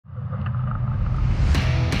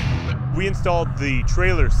We installed the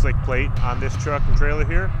trailer slick plate on this truck and trailer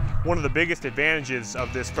here. One of the biggest advantages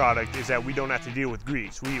of this product is that we don't have to deal with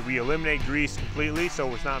grease. We eliminate grease completely,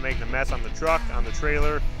 so it's not making a mess on the truck, on the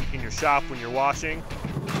trailer, in your shop when you're washing.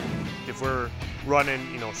 If we're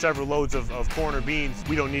running, several loads of corn or beans,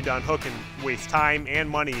 we don't need to unhook and waste time and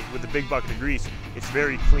money with a big bucket of grease. It's a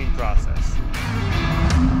very clean process.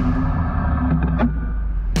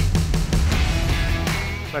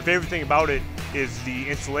 My favorite thing about it is the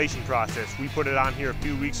installation process. We put it on here a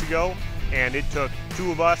few weeks ago, and it took two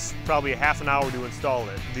of us probably a half an hour to install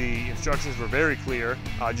it. The instructions were very clear,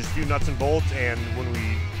 just a few nuts and bolts, and when we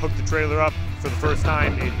hooked the trailer up for the first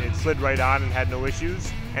time, it slid right on and had no issues.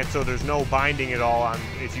 And so there's no binding at all on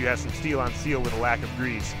if you have some steel on steel with a lack of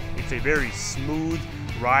grease. It's a very smooth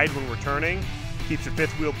ride when we're turning, keeps your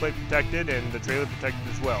fifth wheel plate protected and the trailer protected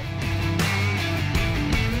as well.